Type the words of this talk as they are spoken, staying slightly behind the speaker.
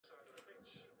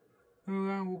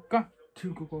got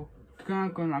to go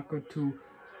to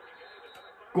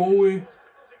go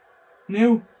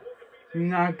new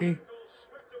United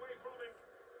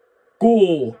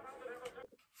goal.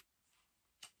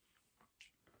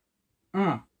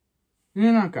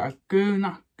 Naka go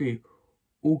naki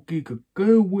uki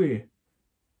go way.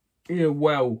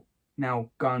 Well now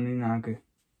gone naki.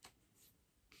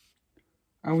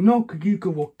 I will not give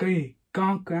you okay.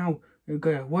 Gone out.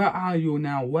 Where are you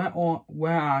now? Where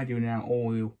are you now,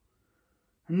 all you?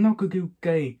 I'm not going to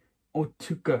gay or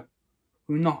tucker.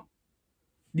 We're not.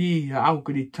 The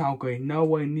algorithm talking. No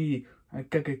one need. I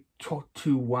get a talk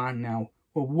to one now.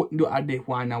 Or what do I did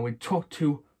one now? We talk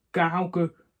to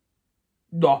Gauga.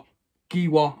 No.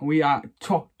 Giwa. We are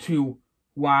talk to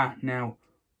one now.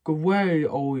 Go where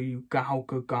all you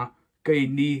Gauga ga. Gay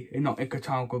knee and not a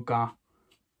talk ga.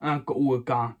 And go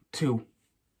ga too.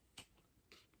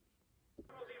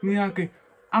 Niake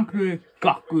akre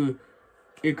gaku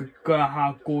ik ga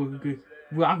ha go ge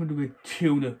wa ga du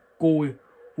chiu de go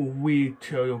we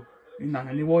chiu na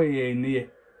ni wo ye ni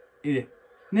e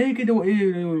ne ge do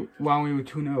e wa we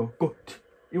tu no gut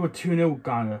e wo tu no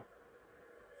ga le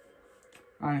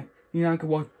ai ni na ke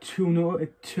wo tu no e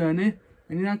chane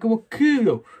ni na ke wo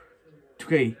kilo tu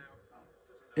ge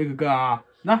e ga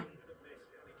na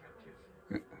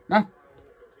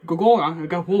go I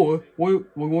got four. We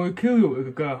will kill you.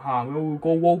 If go ha, we will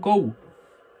go. We'll go.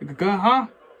 If go ha,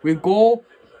 we go.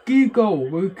 Go.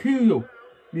 We'll kill you.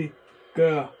 The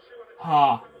go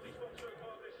ha.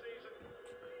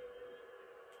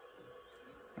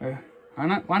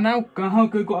 Anh nào có hơi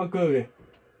cứ có cơ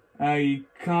ai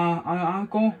ca ai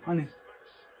có anh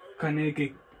cái này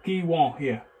cái one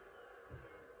here.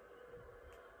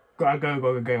 Go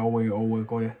away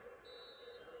go there.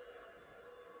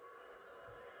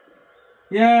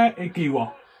 Yeah, it gave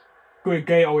up. Good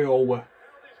gay over.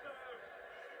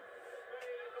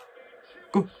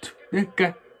 Good. Let's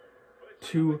get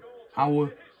to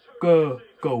our go.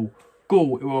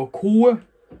 It will cool.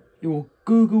 It will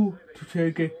Google to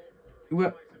take it.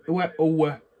 It went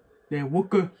over. Then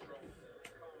worker.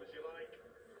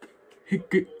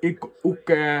 It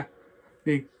okay.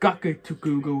 They got it to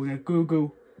Google. Then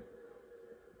Google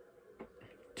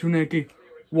to make it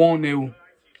 1-0.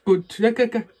 Good.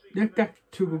 Let's get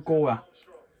to the goal.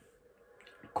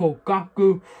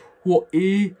 Kogaku, what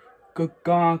e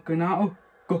Gaganao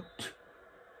got.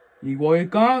 You were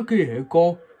gaggy,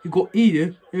 you got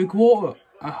either, you got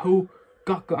a whole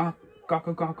gaga,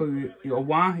 your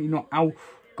one, you know, out,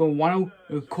 go one,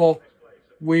 you call,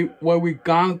 where we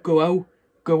go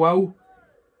out,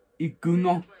 you do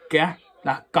not get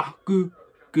that gagu,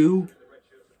 go.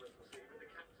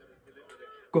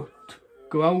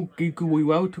 Go out,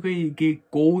 go out today,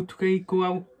 go today, go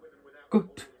out.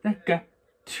 Good, let's get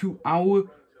to our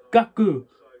gaku.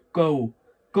 Go,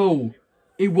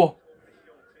 Ewa,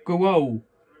 go out.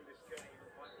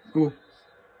 Go,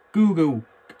 Google,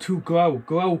 to go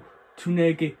out, to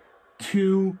nege,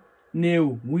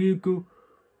 2-0. We go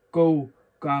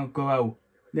out.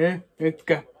 There, let's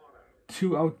get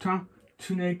to our time,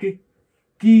 to nege,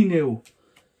 Gino.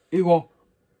 Ewa.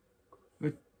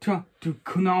 To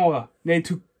Kunawa, then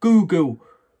to Google,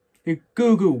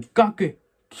 Gake,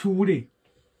 Churi.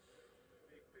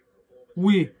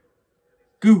 We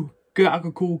go get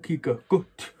a cool kicker, good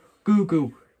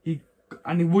Google,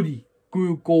 and Woody,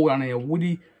 go and a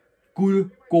Woody, good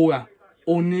go out.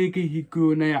 Or Negi, he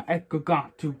go near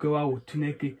Ekka to go out to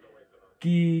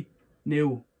Negi,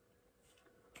 no.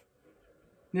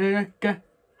 Then get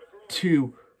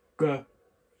to go.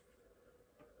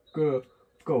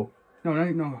 No.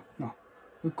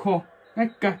 We call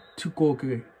that guy to go.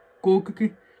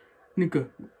 Nigga,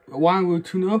 why will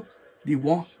you know? The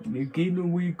one, the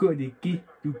game we got the key,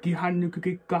 you get hand you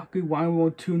get cocky, why will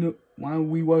tune why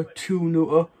we were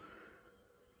tune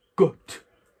good.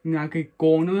 Nage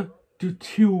corner to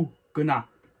 2 gonna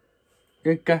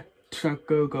get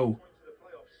go.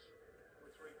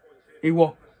 It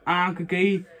was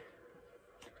aggregate.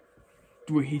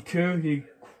 We turn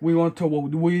we want to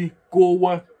we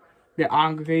go. The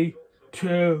aggregate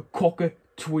to cock it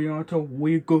to we want to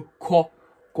we go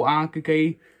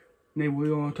aggregate. Then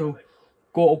we want to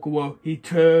go he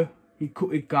could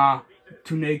it ga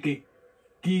to nege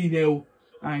gino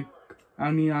and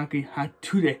Niaki had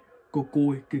 2 de go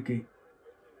gigi.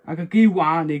 I could give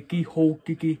one the gi ho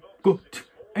gigi good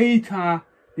 8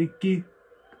 the gi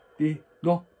the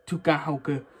not to ga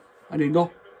hoke and the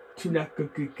not to that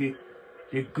gigi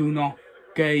the guno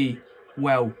gay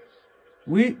well.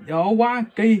 We all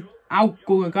want gay out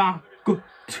go good.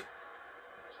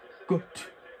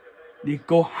 They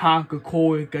go hang a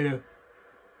call together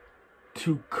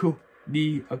to cook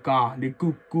đi ở cả đi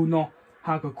cứ nó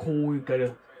ha cái khôi cái đó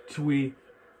chui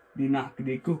đi nè cái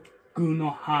đi cứ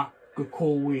nó ha cái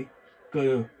khôi cái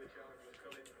đó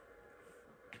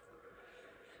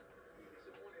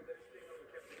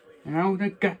now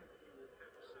they get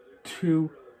to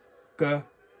cái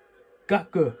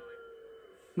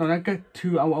nó they get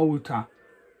to our ta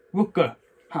worker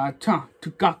ha cha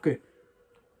to cái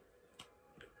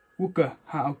worker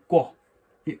ha qua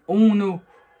he owner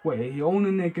vậy he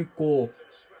owner này cái cô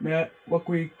nè và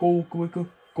cái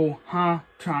cô ha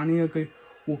cha này cái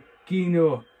wo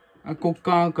kino a cô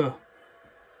ca cái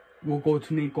wo go to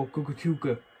này cô chú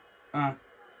cái à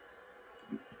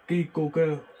cái cô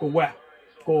quẹ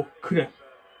cô khre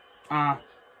à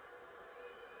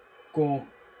cô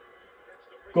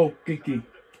kiki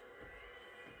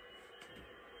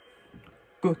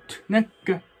good neck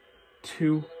to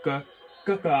cái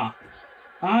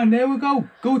there we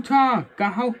go time cả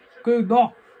hậu cơ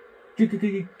đó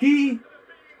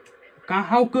cái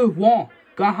hậu cơ one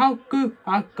cả hậu cơ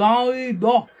cái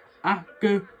đó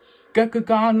cái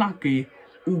nãy cái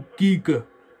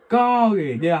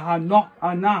cái để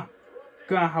nó na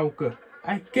cái hậu cơ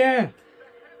cái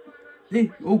đi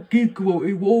go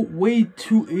it way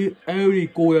too early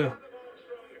go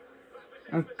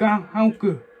cái hậu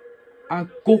cơ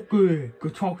go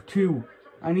talk to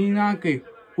anh na cái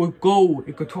will go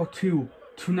it could talk to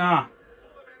na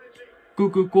go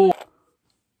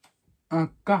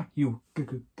got you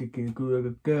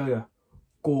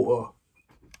go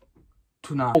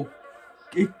to na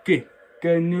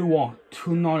cái new one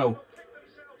to now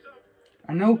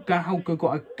I know cái hậu cơ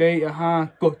có cái ha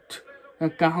good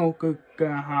cái hậu cơ cái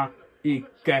ha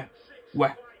cái vậy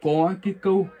có cái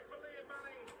câu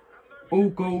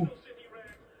go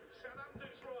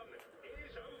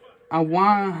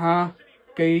want ha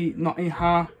cái nói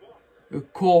ha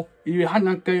có ý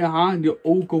hắn cái ha điều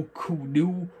go khu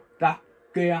điều ta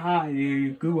cái ha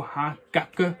cứ ha các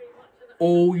cái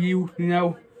all you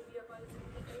know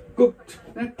good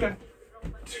cái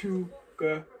to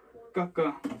cái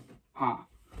ha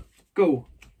go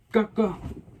cái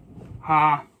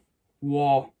ha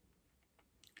wo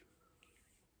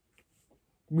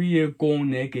we are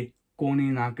going này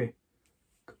na cái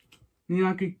ni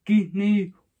na cái ni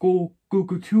go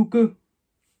to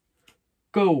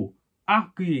go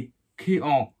aki ki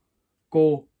on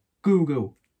go Google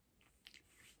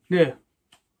nè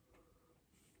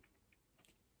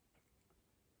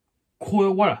khôi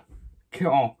quá ki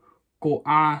on go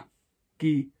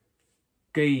aki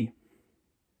ki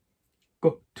go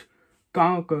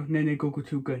cao cơ nên go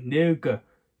to cái nè cái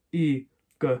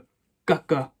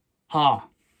cái ha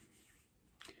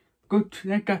good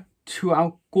nè cái to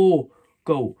out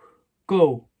go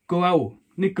out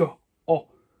nè cái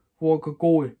wo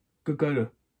cái rồi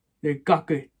để các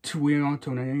cái chuyện nó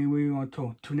trong này nó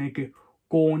trong này cái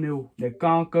con yêu để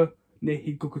các cái để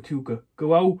hi cái cái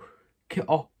vào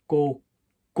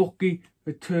cái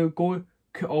cái chơi cái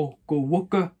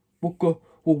worker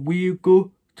wo we go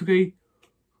to cái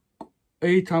a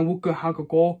time worker ha cái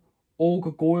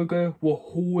cái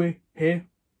wo hui he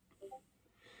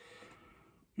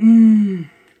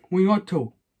we got to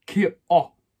cái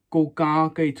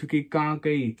cái to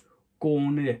cái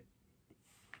con này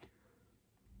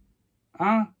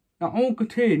na ông cái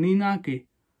thế ni na cái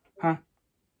ha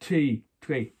thì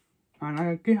cái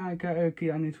na cái hai cái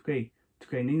anh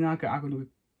cái ni na cái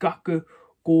các cái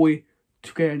coi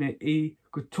cái này cái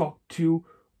talk to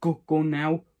go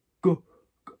now go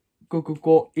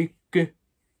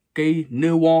cái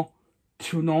new one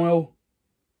to know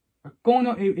con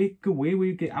nó cái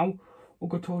way cái áo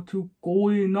cái talk to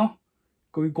coi nó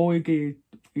coi cái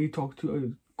talk to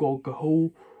cái whole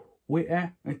way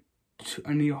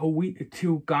anh đi hậu vị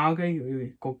thiếu cá cái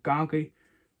có cá cái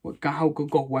cá hậu cái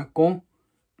có vật con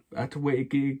thì vậy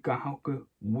cái cá hậu cái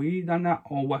vị đó na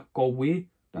ở vật có vị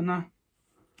đó na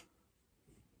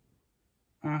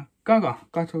cá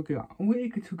cho cái vị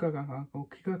cái thứ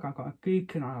cá có cái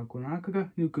nào của nó cái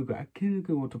như cái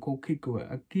tôi có cái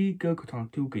thằng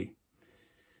tiêu cái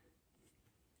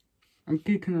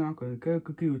nào cái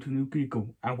tôi như cái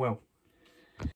well